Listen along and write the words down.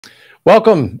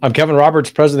Welcome. I'm Kevin Roberts,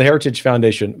 President of the Heritage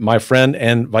Foundation, my friend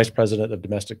and Vice President of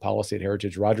Domestic Policy at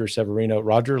Heritage, Roger Severino.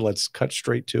 Roger, let's cut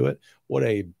straight to it. What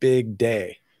a big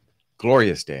day.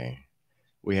 Glorious day.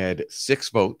 We had 6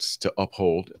 votes to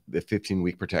uphold the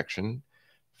 15-week protection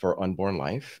for unborn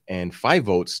life and 5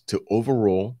 votes to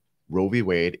overrule Roe v.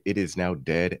 Wade. It is now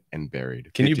dead and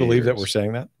buried. Can you believe that we're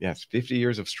saying that? Yes, 50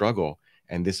 years of struggle,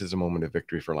 and this is a moment of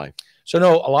victory for life. So,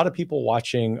 no, a lot of people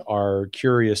watching are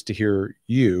curious to hear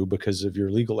you, because of your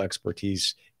legal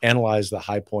expertise, analyze the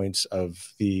high points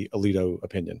of the Alito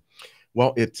opinion.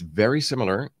 Well, it's very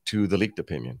similar to the leaked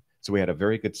opinion. So we had a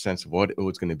very good sense of what it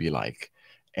was going to be like.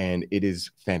 And it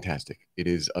is fantastic. It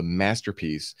is a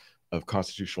masterpiece of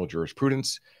constitutional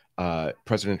jurisprudence.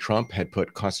 President Trump had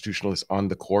put constitutionalists on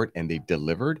the court, and they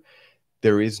delivered.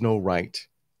 There is no right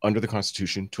under the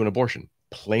Constitution to an abortion.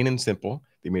 Plain and simple.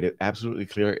 They made it absolutely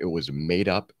clear it was made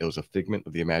up. It was a figment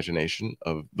of the imagination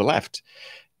of the left.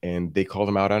 And they called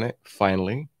them out on it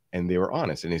finally, and they were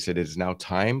honest. And they said it is now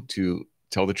time to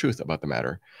tell the truth about the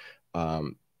matter.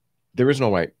 There is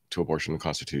no right to abortion in the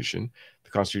Constitution. The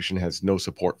Constitution has no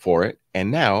support for it.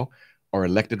 And now our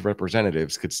elected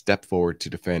representatives could step forward to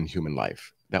defend human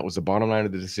life. That was the bottom line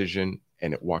of the decision.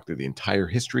 And it walked through the entire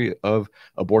history of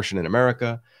abortion in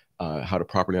America, how to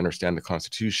properly understand the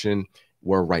Constitution,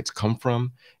 where rights come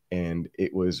from. And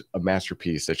it was a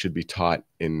masterpiece that should be taught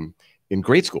in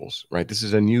grade schools, right? This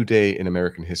is a new day in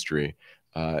American history,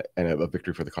 and a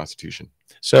victory for the Constitution.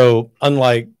 So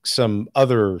unlike some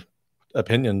other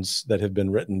opinions that have been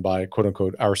written by, quote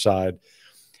unquote, our side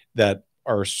that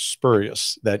are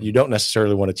spurious, that you don't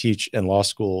necessarily want to teach in law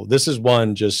school, this is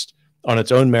one just on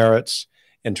its own merits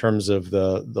in terms of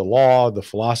the law, the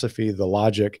philosophy, the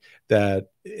logic,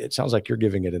 that it sounds like you're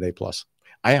giving it an A+.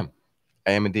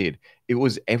 I am indeed. It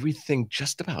was everything,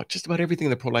 just about everything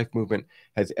the pro-life movement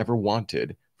has ever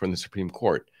wanted from the Supreme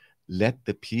Court. Let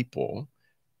the people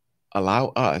allow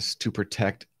us to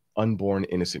protect unborn,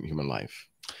 innocent human life.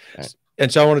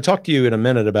 And so I want to talk to you in a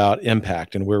minute about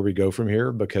impact and where we go from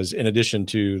here, because in addition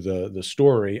to the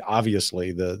story,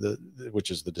 obviously,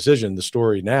 which is the decision, the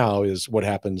story now is what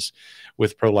happens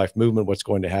with pro-life movement, what's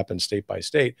going to happen state by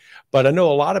state. But I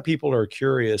know a lot of people are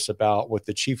curious about what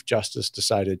the Chief Justice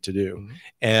decided to do. Mm-hmm.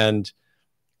 And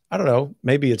I don't know,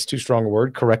 maybe it's too strong a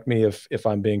word. Correct me if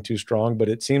I'm being too strong, but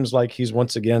it seems like he's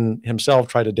once again himself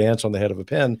tried to dance on the head of a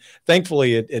pin.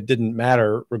 Thankfully, it didn't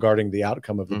matter regarding the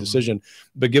outcome of the decision.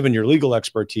 But given your legal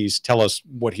expertise, tell us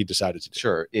what he decided to do.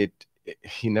 Sure.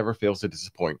 He never fails to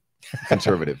disappoint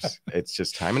conservatives. It's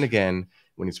just time and again,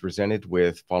 when he's presented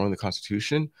with following the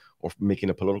Constitution or making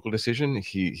a political decision,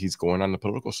 he's going on the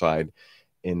political side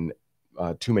in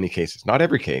too many cases. Not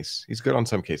every case. He's good on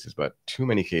some cases, but too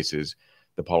many cases,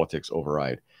 the politics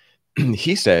override.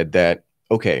 He said that,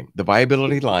 okay, the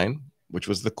viability line, which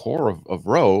was the core of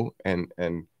Roe and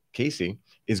Casey,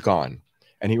 is gone.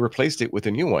 And he replaced it with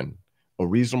a new one, a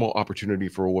reasonable opportunity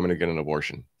for a woman to get an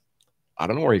abortion. I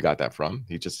don't know where he got that from.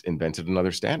 He just invented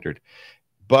another standard.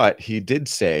 But he did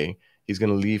say he's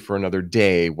going to leave for another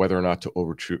day whether or not to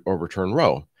overturn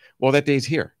Roe. Well, that day's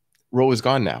here. Roe is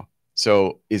gone now.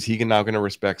 So is he now going to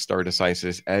respect stare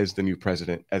decisis as the new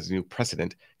precedent?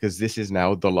 Because this is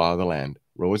now the law of the land.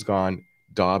 Roe is gone.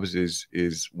 Dobbs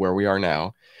is where we are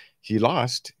now. He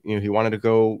lost. He wanted to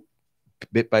go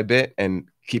bit by bit and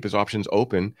keep his options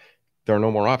open. There are no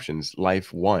more options.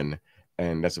 Life won,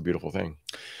 and that's a beautiful thing.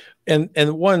 And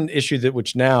one issue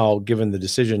which now, given the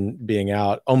decision being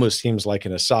out, almost seems like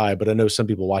an aside, but I know some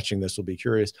people watching this will be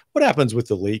curious. What happens with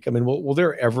the leak? I mean, will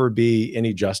there ever be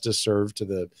any justice served to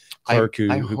the clerk who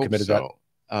committed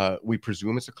that? We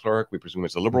presume it's a clerk. We presume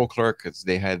it's a liberal clerk, because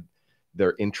they had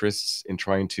their interests in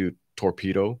trying to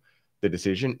torpedo the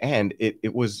decision. And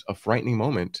it was a frightening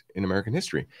moment in American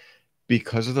history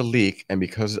because of the leak and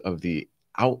because of the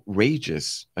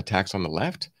outrageous attacks on the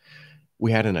left.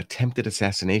 We had an attempted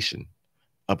assassination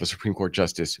of a Supreme Court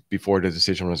justice before the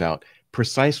decision was out,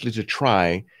 precisely to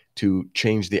try to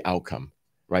change the outcome,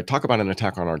 right? Talk about an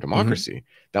attack on our democracy.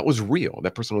 That was real.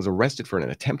 That person was arrested for an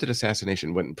attempted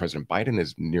assassination when President Biden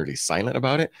is nearly silent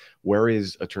about it. Where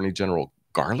is Attorney General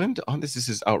Garland on this? This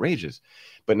is outrageous.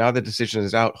 But now the decision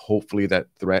is out. Hopefully that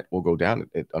threat will go down.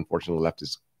 Unfortunately,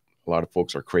 a lot of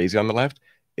folks are crazy on the left.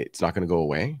 It's not going to go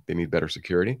away. They need better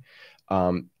security.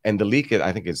 And the leak,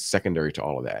 I think, is secondary to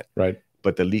all of that. Right.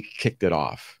 But the leak kicked it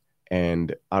off.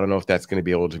 And I don't know if that's going to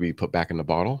be able to be put back in the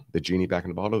bottle, the genie back in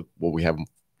the bottle. Will we have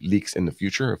leaks in the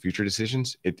future, or future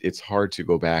decisions? It's hard to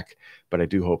go back, but I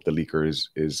do hope the leaker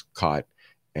is caught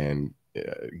and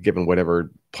given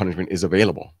whatever punishment is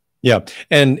available. Yeah.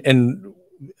 And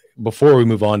before we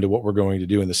move on to what we're going to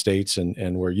do in the States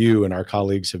and where you and our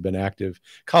colleagues have been active,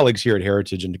 colleagues here at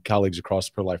Heritage and colleagues across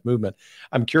the pro-life movement,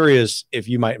 I'm curious if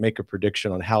you might make a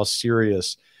prediction on how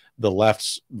serious the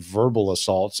left's verbal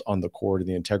assaults on the court and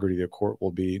the integrity of the court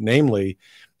will be. Namely,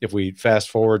 if we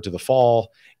fast forward to the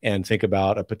fall and think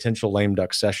about a potential lame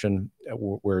duck session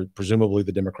where presumably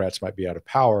the Democrats might be out of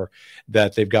power,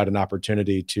 that they've got an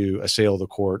opportunity to assail the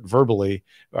court verbally,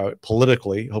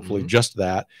 politically, hopefully just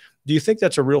that. Do you think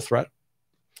that's a real threat?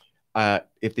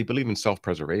 If they believe in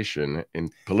self-preservation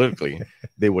and politically,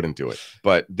 they wouldn't do it.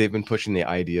 But they've been pushing the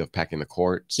idea of packing the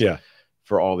courts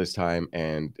for all this time.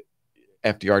 And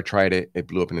FDR tried it. It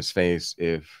blew up in his face.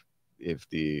 If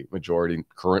the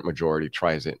current majority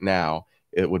tries it now,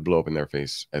 it would blow up in their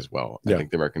face as well. I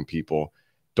think the American people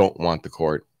don't want the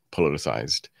court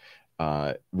politicized.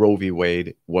 Roe v.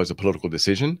 Wade was a political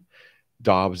decision.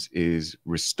 Dobbs is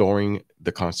restoring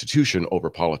the Constitution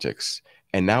over politics.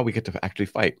 And now we get to actually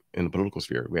fight in the political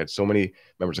sphere. We had so many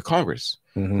members of Congress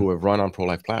who have run on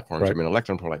pro-life platforms, have been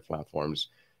elected on pro-life platforms.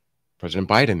 President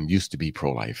Biden used to be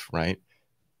pro-life, right?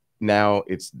 Now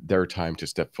it's their time to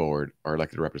step forward, our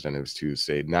elected representatives, to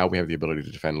say, now we have the ability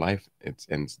to defend life. And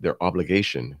it's their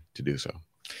obligation to do so.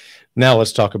 Now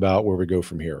let's talk about where we go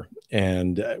from here.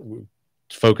 And we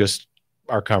focused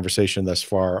our conversation thus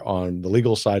far on the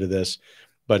legal side of this.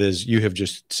 But as you have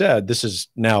just said, this is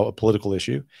now a political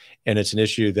issue, and it's an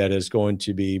issue that is going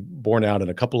to be borne out in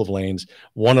a couple of lanes.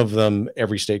 One of them,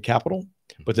 every state capital,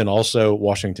 but then also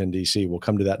Washington, D.C. We'll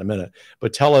come to that in a minute.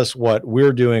 But tell us what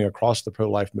we're doing across the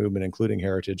pro-life movement, including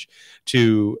Heritage,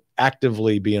 to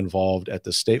actively be involved at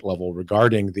the state level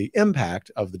regarding the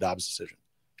impact of the Dobbs decision.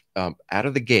 Out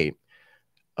of the gate,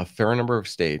 a fair number of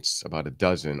states, about a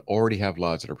dozen, already have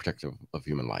laws that are protective of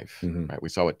human life. Right? We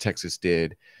saw what Texas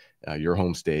did, your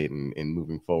home state, and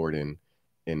moving forward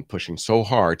in pushing so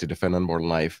hard to defend unborn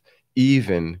life,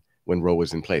 even when Roe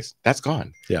was in place. That's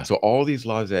gone. So all these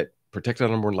laws that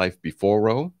protected unborn life before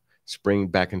Roe spring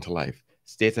back into life.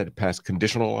 States that had passed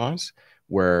conditional laws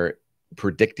where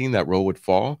predicting that Roe would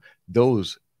fall,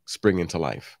 those spring into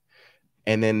life.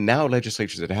 And then now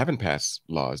legislatures that haven't passed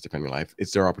laws defending life,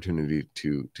 it's their opportunity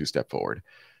to step forward.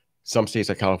 Some states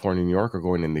like California and New York are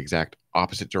going in the exact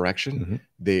opposite direction.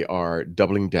 They are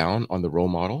doubling down on the Roe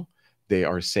model. They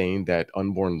are saying that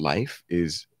unborn life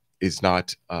is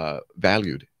not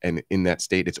valued. And in that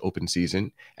state, it's open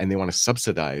season. And they want to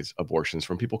subsidize abortions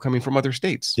from people coming from other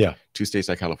states to states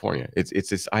like California. It's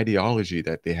this ideology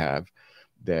that they have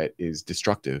that is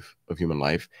destructive of human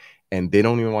life. And they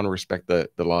don't even want to respect the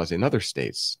laws in other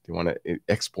states. They want to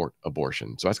export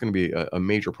abortion. So that's going to be a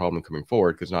major problem coming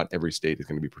forward, because not every state is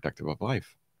going to be protective of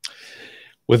life.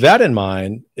 With that in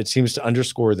mind, it seems to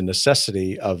underscore the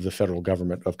necessity of the federal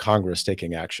government, of Congress,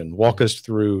 taking action. Walk us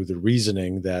through the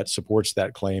reasoning that supports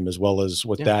that claim, as well as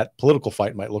what that political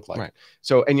fight might look like. Right.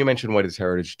 So, and you mentioned, what is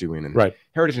Heritage doing? And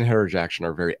Heritage and Heritage Action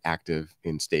are very active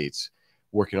in states,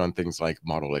 working on things like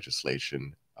model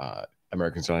legislation.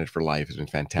 Americans United for Life has been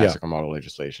fantastic on model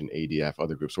legislation, ADF,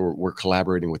 other groups. So we're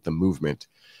collaborating with the movement,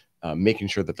 making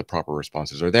sure that the proper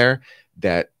responses are there,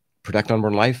 that protect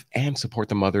unborn life and support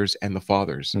the mothers and the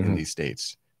fathers in these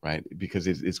states, right? Because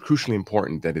it's crucially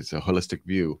important that it's a holistic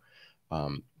view.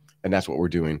 And that's what we're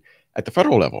doing at the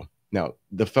federal level. Now,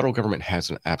 the federal government has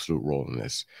an absolute role in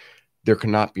this. There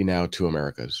cannot be now two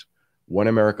Americas. One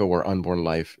America where unborn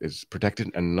life is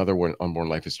protected, and another where unborn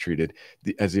life is treated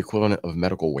as the equivalent of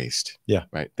medical waste.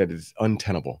 Right. That is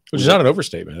untenable. Which is not an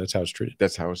overstatement. That's how it's treated.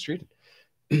 That's how it's treated.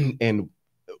 And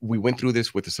we went through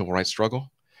this with the civil rights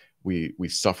struggle. We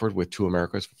suffered with two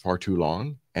Americas for far too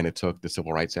long, and it took the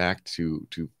Civil Rights Act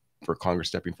for Congress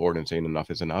stepping forward and saying enough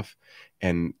is enough.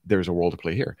 And there's a role to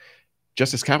play here.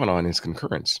 Justice Kavanaugh, in his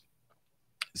concurrence,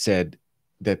 said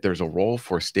that there's a role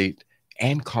for state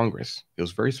and Congress. It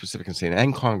was very specific in saying,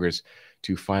 and Congress,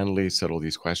 to finally settle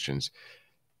these questions.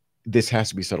 This has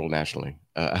to be settled nationally.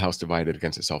 A house divided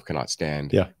against itself cannot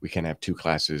stand. We can't have two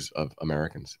classes of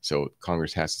Americans. So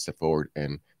Congress has to step forward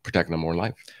and protect unborn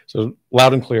life. So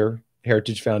loud and clear,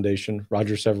 Heritage Foundation,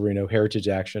 Roger Severino, Heritage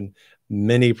Action,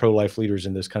 many pro-life leaders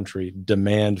in this country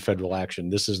demand federal action.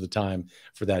 This is the time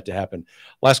for that to happen.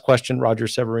 Last question, Roger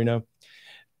Severino.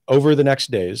 Over the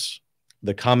next days,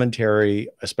 the commentary,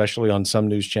 especially on some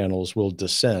news channels, will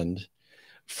descend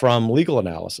from legal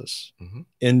analysis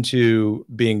into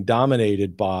being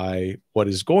dominated by what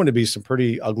is going to be some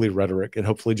pretty ugly rhetoric, and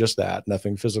hopefully just that,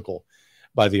 nothing physical,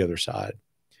 by the other side.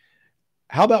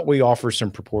 How about we offer some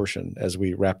proportion as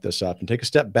we wrap this up and take a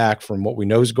step back from what we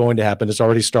know is going to happen? It's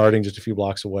already starting just a few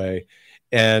blocks away.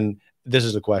 And this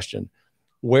is the question: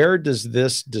 where does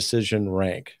this decision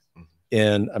rank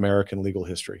in American legal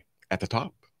history? At the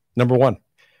top. Number one.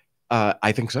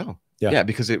 I think so. Yeah,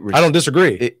 because I don't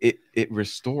disagree. It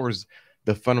restores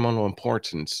the fundamental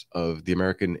importance of the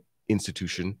American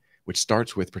institution, which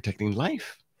starts with protecting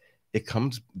life.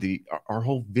 Our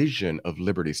whole vision of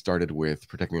liberty started with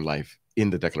protecting life in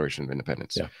the Declaration of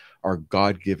Independence, our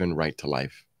God-given right to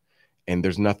life. And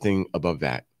there's nothing above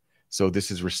that. So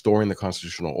this is restoring the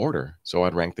constitutional order. So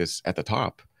I'd rank this at the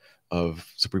top of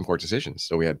Supreme Court decisions.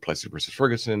 So we had Plessy versus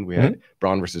Ferguson, we had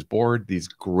Brown versus Board, these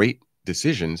great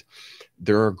decisions.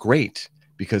 They're great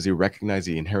because they recognize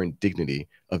the inherent dignity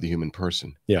of the human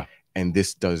person. Yeah. And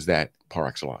this does that par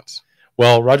excellence.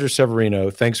 Well, Roger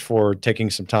Severino, thanks for taking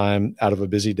some time out of a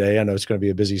busy day. I know it's going to be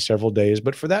a busy several days,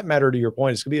 but for that matter, to your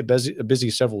point, it's going to be a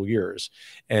busy several years.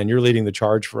 And you're leading the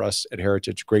charge for us at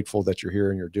Heritage. Grateful that you're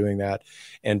here and you're doing that.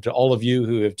 And to all of you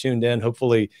who have tuned in,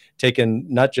 hopefully taken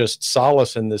not just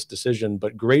solace in this decision,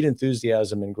 but great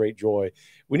enthusiasm and great joy.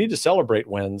 We need to celebrate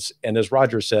wins. And as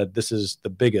Roger said, this is the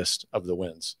biggest of the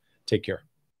wins. Take care.